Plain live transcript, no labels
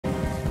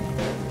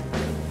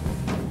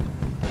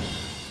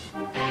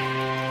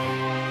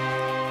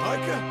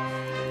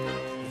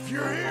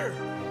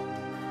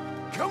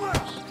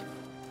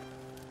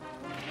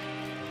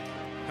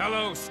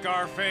Hello,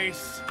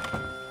 Scarface.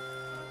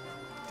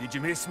 Did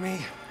you miss me?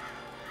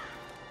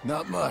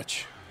 Not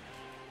much.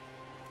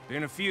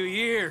 Been a few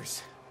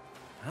years.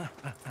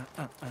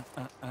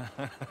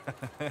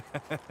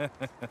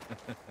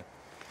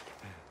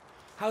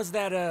 How's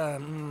that,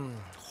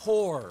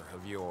 whore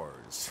of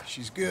yours?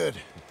 She's good.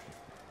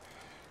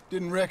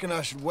 Didn't reckon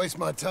I should waste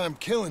my time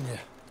killing you.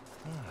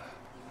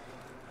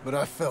 But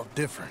I felt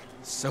different.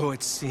 So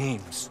it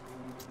seems.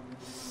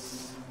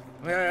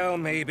 Well,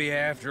 maybe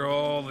after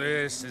all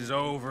this is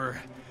over,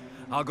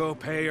 I'll go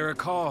pay her a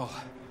call.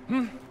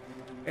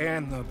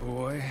 And the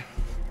boy.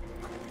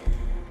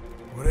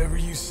 Whatever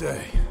you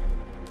say.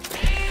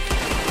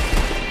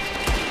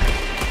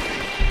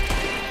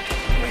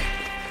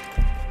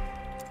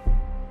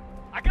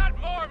 I got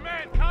more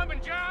men coming,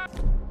 John!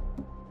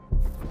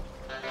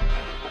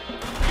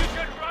 You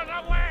should run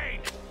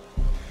away!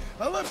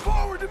 I look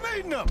forward to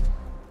meeting them!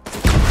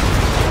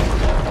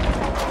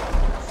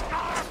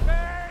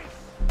 Scarface!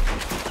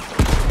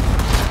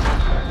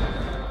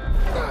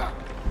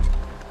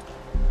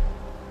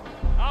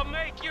 I'll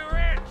make you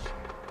rich!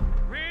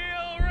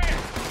 Real rich!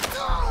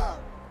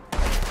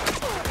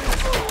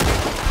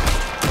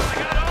 I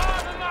got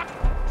all the luck,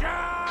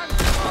 John!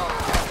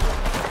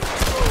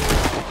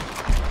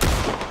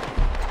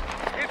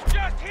 It's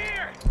just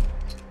here!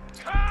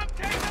 Come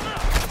take a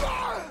look!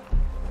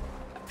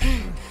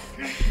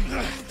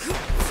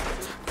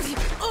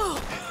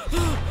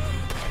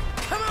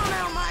 Come on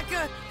now,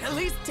 Micah. At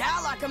least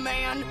die like a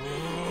man.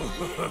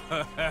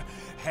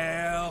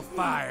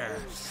 Hellfire.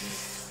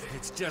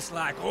 It's just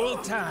like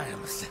old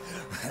times.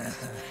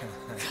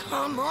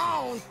 Come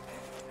on.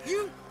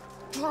 You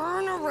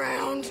turn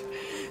around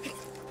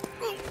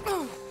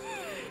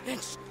and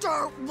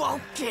start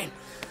walking.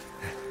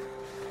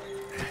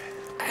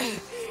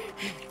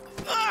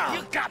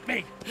 You got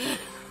me!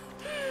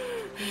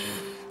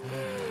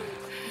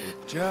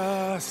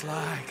 Just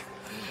like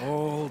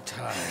old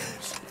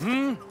times,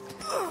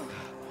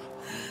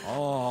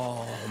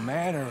 All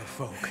manner of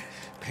folk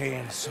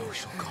paying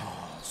social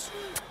calls.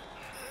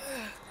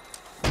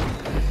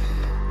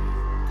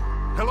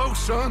 Hello,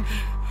 son.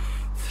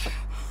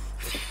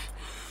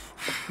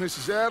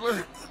 Mrs.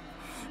 Adler.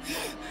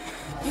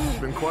 It's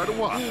been quite a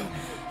while.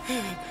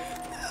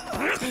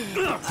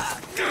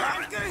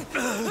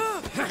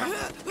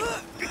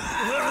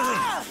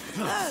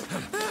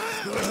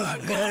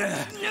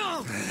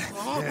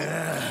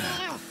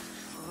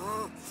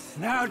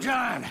 Now,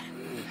 John.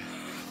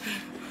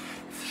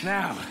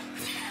 Now,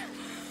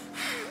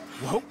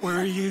 what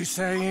were you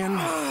saying?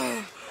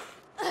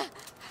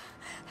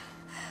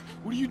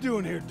 What are you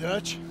doing here,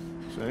 Dutch?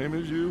 Same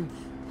as you,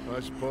 I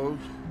suppose.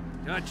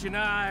 Dutch and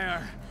I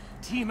are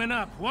teaming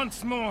up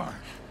once more.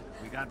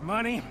 We got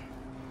money.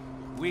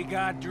 We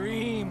got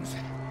dreams.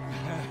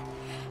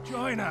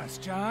 Join us,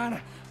 John.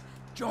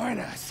 Join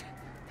us.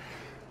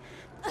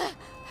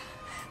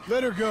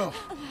 Let her go.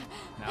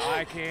 No,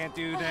 I can't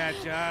do that,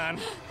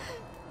 John.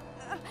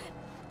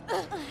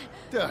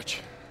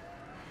 Dutch.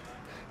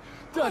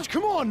 Dutch,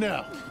 come on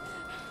now.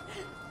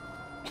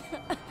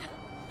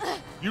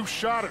 You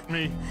shot at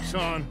me,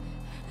 son.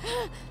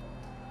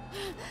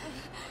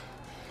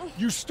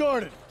 You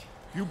started it.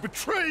 You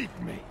betrayed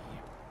me.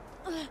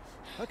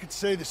 I could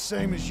say the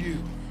same as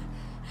you.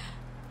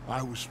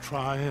 I was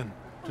trying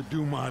to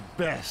do my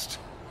best.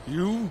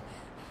 You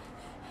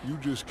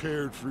just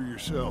cared for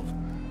yourself.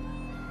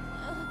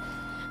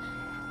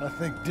 I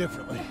think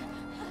differently.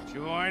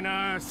 Join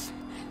us.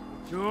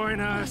 Join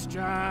us,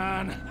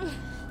 John.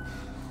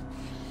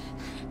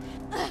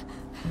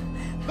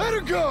 Let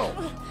her go!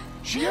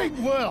 She ain't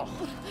well.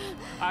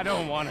 I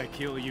don't want to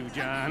kill you,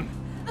 John.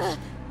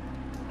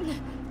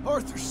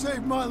 Arthur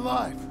saved my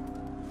life.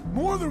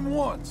 More than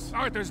once.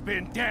 Arthur's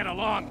been dead a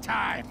long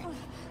time.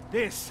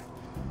 This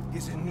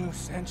is a new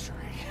century.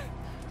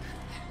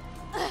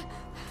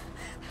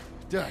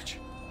 Dutch.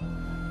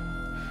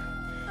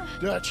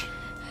 Dutch.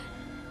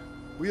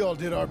 We all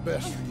did our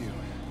best for you.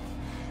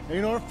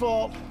 Ain't our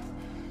fault.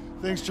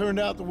 Things turned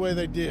out the way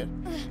they did.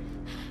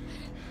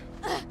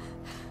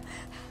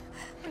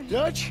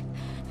 Dutch,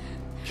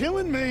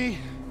 killing me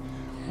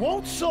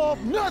won't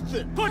solve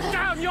nothing. Put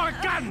down your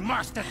gun,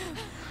 Marston!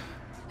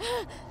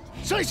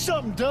 Say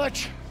something,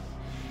 Dutch.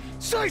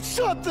 Say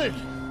something!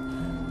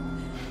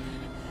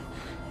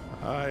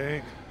 I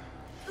ain't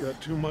got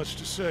too much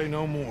to say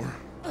no more.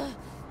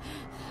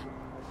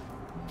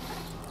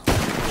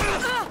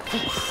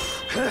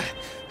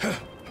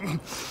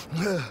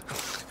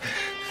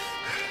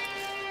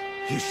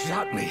 You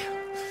shot me.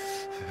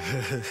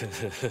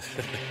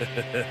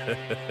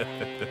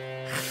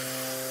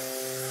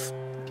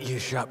 You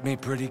shot me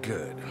pretty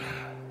good.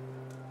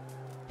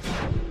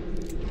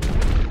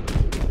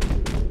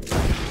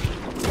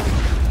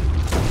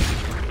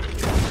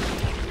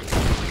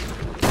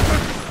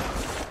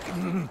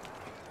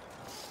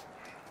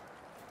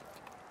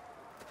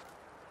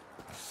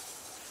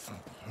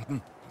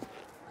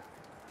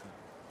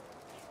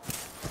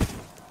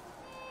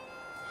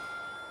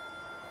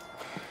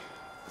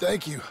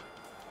 Thank you.